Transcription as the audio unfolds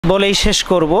বলেই শেষ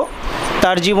করব।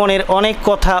 তার জীবনের অনেক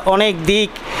কথা, অনেক দিক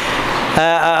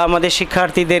আমাদের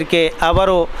শিক্ষার্থীদেরকে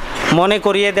আবারও মনে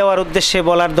করিয়ে দেওয়ার উদ্দেশ্যে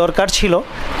বলার দরকার ছিল।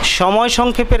 সময়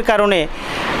সংক্ষেপের কারণে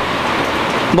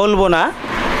বলবো না,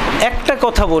 একটা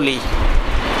কথা বলি।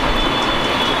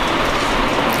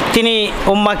 তিনি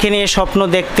উম্মাকে নিয়ে স্বপ্ন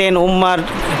দেখতেন, উম্মার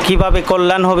কিভাবে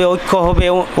কল্যাণ হবে, ঐক্য হবে,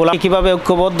 ওলা কীভাবে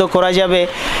ঐক্যবদ্ধ করা যাবে,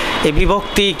 এই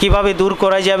বিভক্তি কিভাবে দূর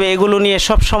করা যাবে, এগুলো নিয়ে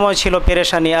সব সময় ছিল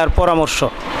পেরেশানি আর পরামর্শ।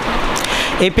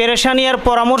 এই পেরেশানি আর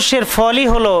পরামর্শের ফলই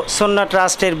হলো সুন্নাহ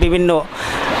ট্রাস্টের বিভিন্ন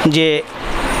যে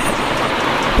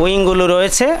উইংগুলো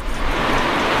রয়েছে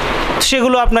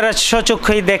সেগুলো আপনারা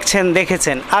স্বচক্ষেই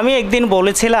দেখেছেন। আমি একদিন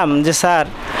বলেছিলাম যে স্যার,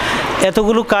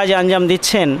 এতগুলো কাজ আঞ্জাম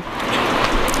দিচ্ছেন,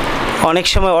 অনেক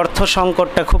সময় অর্থ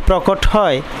সংকটটা খুব প্রকট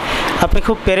হয়, আপনি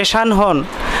খুব পেরেশান হন,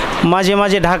 মাঝে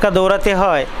মাঝে ঢাকা দৌড়াতে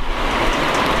হয়।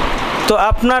 তো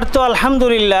আপনার তো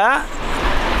আলহামদুলিল্লাহ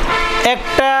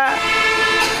একটা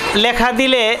লেখা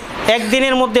দিলে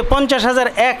একদিনের মধ্যে 50,000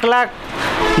 1 লাখ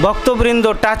ভক্তবৃন্দ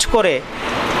টাচ করে,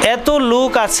 এত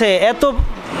লোক আছে, এত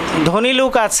ধনী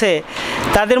লোক আছে,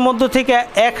 তাদের মধ্য থেকে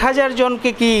 1000 জনকে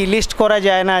কি লিস্ট করা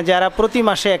যায় না যারা প্রতি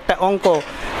মাসে একটা অঙ্ক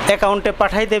অ্যাকাউন্টে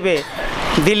পাঠাই দেবে?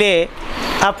 দিলে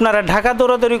আপনারা ঢাকা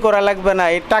দৌড়াদৌড়ি করা লাগবে না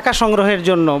এই টাকা সংগ্রহের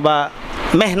জন্য, বা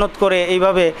মেহনত করে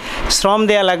এইভাবে শ্রম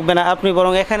দেয়া লাগবে না। আপনি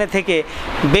বরং এখানে থেকে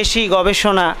বেশি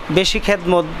গবেষণা, বেশি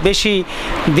খেদমত, বেশি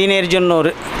দিনের জন্য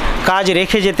কাজ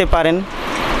রেখে যেতে পারেন।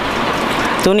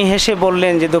 তো উনি হেসে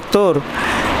বললেন যে ডক্টর,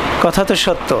 কথা তো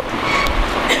সত্য,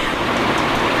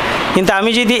 কিন্তু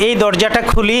আমি যদি এই দরজাটা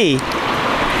খুলি,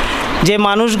 যে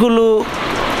মানুষগুলো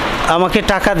আমাকে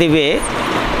টাকা দেবে,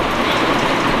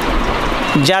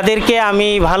 যাদেরকে আমি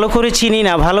ভালো করে চিনি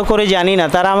না, ভালো করে জানি না,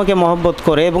 তারা আমাকে মহব্বত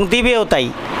করে এবং দিবেও তাই।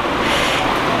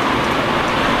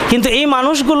 কিন্তু এই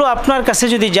মানুষগুলো আপনার কাছে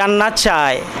যদি জান্নাত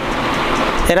চায়,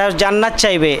 এরা জান্নাত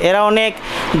চাইবে, এরা অনেক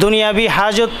দুনিয়াবি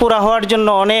হাজত পুরা হওয়ার জন্য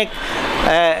অনেক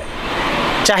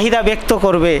চাহিদা ব্যক্ত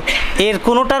করবে। এর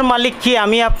কোনোটার মালিক কি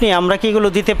আমি আপনি? আমরা কি এগুলো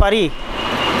দিতে পারি?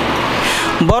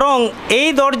 বরং এই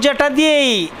দরজাটা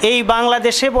দিয়েই এই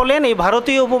বাংলাদেশে বলেন, এই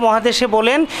ভারতীয় উপমহাদেশে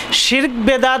বলেন, শিরক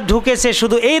বেদাত ঢুকেছে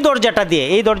শুধু এই দরজাটা দিয়ে।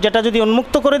 এই দরজাটা যদি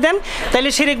উন্মুক্ত করে দেন, তাহলে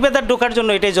শিরক বেদাত ঢোকার জন্য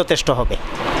এটাই যথেষ্ট হবে।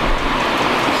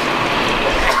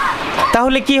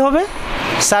 তাহলে কি হবে?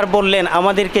 স্যার বললেন,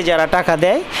 আমাদেরকে যারা টাকা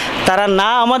দেয় তারা না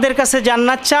আমাদের কাছে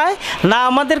জান্নাত চায়, না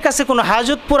আমাদের কাছে কোনো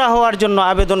হাজত পুরা হওয়ার জন্য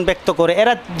আবেদন ব্যক্ত করে।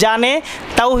 এরা জানে,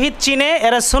 তাওহীদ চিনে,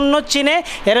 এরা সুন্নত চিনে,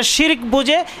 এরা শিরক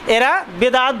বুঝে, এরা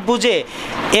বেদাত বুঝে।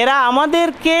 এরা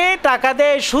আমাদেরকে টাকা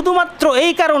দেয় শুধুমাত্র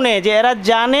এই কারণে যে এরা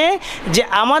জানে যে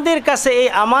আমাদের কাছে এই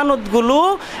আমানতগুলো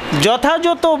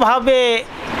যথাযথভাবে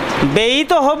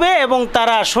ব্যয়িত হবে এবং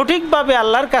তারা সঠিকভাবে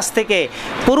আল্লাহর কাছ থেকে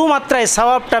পুরো মাত্রায়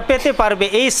সওয়াবটা পেতে পারবে।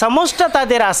 এই সমস্যা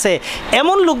তাদের আছে।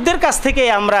 এমন লোকদের কাছ থেকে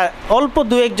আমরা অল্প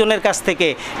 2-1 জনের কাছ থেকে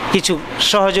কিছু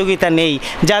সহযোগিতা নেই।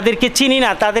 যাদেরকে চিনি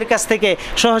না তাদের কাছ থেকে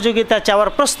সহযোগিতা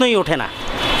চাওয়ার প্রশ্নই ওঠে না।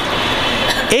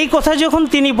 এই কথা যখন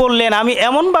তিনি বললেন, আমি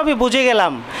এমনভাবে বুঝে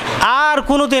গেলাম, আর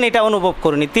কোনো দিন এটা অনুভব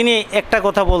করিনি। তিনি একটা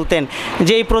কথা বলতেন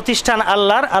যে এই প্রতিষ্ঠান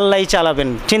আল্লাহর, আল্লাহই চালাবেন,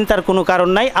 চিন্তার কোনো কারণ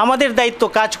নাই। আমাদের দায়িত্ব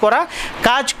কাজ করা,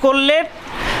 কাজ করলে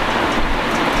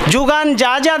যোগান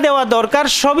যা যা দেওয়া দরকার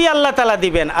সবই আল্লাহ তাআলা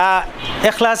দিবেন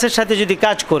ইখলাসের সাথে যদি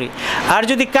কাজ করি। আর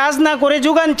যদি কাজ না করে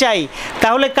যোগান চাই,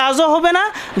 তাহলে কাজও হবে না,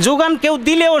 যোগান কেউ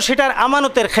দিলেও সেটার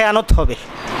আমানতের খেয়ানত হবে।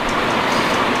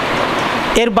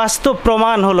 এর বাস্তব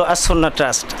প্রমাণ হলো আস-সুন্নাহ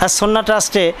ট্রাস্ট। আস-সুন্নাহ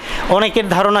ট্রাস্টে অনেকের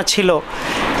ধারণা ছিল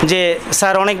যে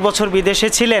স্যার অনেক বছর বিদেশে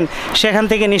ছিলেন, সেখান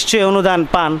থেকে নিশ্চয়ই অনুদান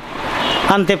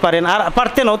আনতে পারেন, আর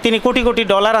পারতেনও। তিনি কোটি কোটি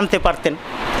ডলার আনতে পারতেন।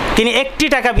 তিনি 1টি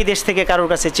টাকা বিদেশ থেকে কারোর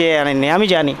কাছে চেয়ে আনেননি। আমি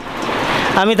জানি,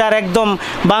 আমি তার একদম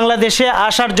বাংলাদেশে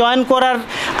আসার জয়েন করার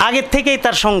আগের থেকেই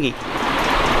তার সঙ্গী।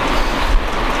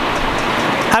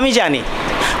 আমি জানি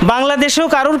বাংলাদেশেও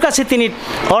কারোর কাছে তিনি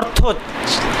অর্থ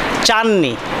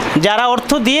চাননি। যারা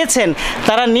অর্থ দিয়েছেন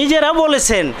তারা নিজেরা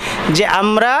বলেছেন যে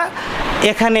আমরা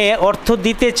এখানে অর্থ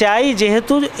দিতে চাই,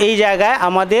 যেহেতু এই জায়গায়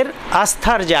আমাদের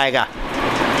আস্থার জায়গা।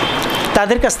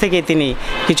 তাদের কাছ থেকে তিনি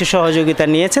কিছু সহযোগিতা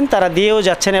নিয়েছেন, তারা দিয়েও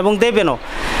যাচ্ছেন এবং দেবেনও।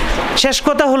 শেষ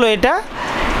কথা হলো এটা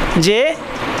যে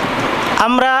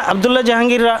আমরা আব্দুল্লাহ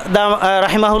জাহাঙ্গীর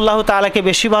রাহিমাহুল্লাহ তাআলাকে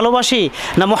বেশি ভালোবাসি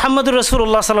না মুহাম্মদুর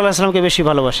রাসূলুল্লাহ সাল্লাল্লাহু আলাইহি ওয়াসাল্লামকে বেশি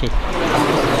ভালোবাসি?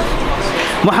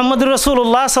 মুহাম্মদুর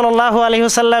রাসূলুল্লাহ সাল্লাল্লাহু আলাইহি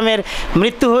ওয়াসাল্লামের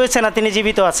মৃত্যু হয়েছে না তিনি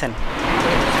জীবিত আছেন?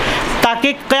 তাকে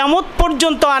কিয়ামত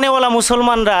পর্যন্ত আনেওয়ালা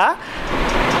মুসলমানরা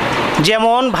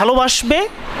যেমন ভালোবাসবে,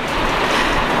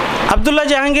 আব্দুল্লাহ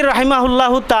জাহাঙ্গীর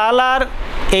রাহিমাহুল্লাহ তাআলার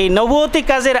এই নবুয়তি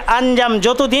কাজের আঞ্জাম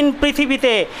যতদিন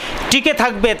পৃথিবীতে টিকে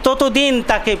থাকবে ততদিন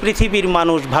তাকে পৃথিবীর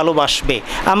মানুষ ভালোবাসবে।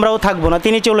 আমরাও থাকবো না,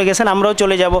 তিনি চলে গেছেন, আমরাও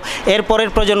চলে যাব, এরপরের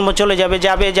প্রজন্ম চলে যাবে,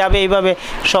 এইভাবে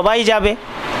সবাই যাবে।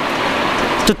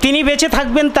 তো তো তিনি বেঁচে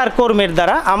থাকবেন তার কর্মের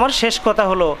দ্বারা। আমার শেষ কথা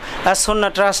হলো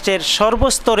সুন্নাহ ট্রাস্টের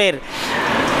সর্বস্তরের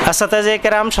আসাতাজে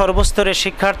কেরাম, সর্বস্তরের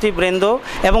শিক্ষার্থীবৃন্দ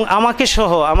এবং আমাকে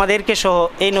সহ, আমাদেরকে সহ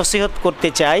এই নসিহত করতে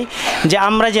চাই যে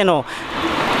আমরা যেন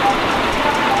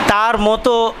তার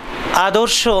মতো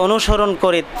আদর্শ অনুসরণ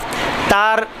করে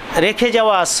তার রেখে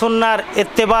যাওয়া সুন্নাহর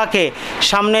ইত্তেবাকে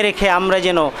সামনে রেখে আমরা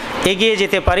যেন এগিয়ে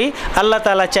যেতে পারি। আল্লাহ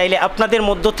তাআলা চাইলে আপনাদের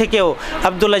মধ্য থেকেও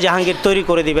আব্দুল্লাহ জাহাঙ্গীর তৈরি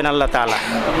করে দিবেন আল্লাহ তাআলা।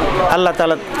 আল্লাহ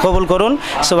তাআলা কবুল করুন।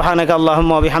 সুবহানাকা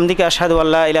আল্লাহুম্মা ওয়া বিহামদিকা আশহাদু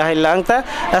আল্লা ইলাহা ইল্লা আনতা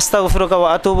আস্তাগফিরুকা ওয়া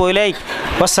আতুবু ইলাইক।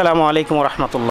 ওয়াসসালামু আলাইকুম ওয়া রাহমাতুল্লাহ।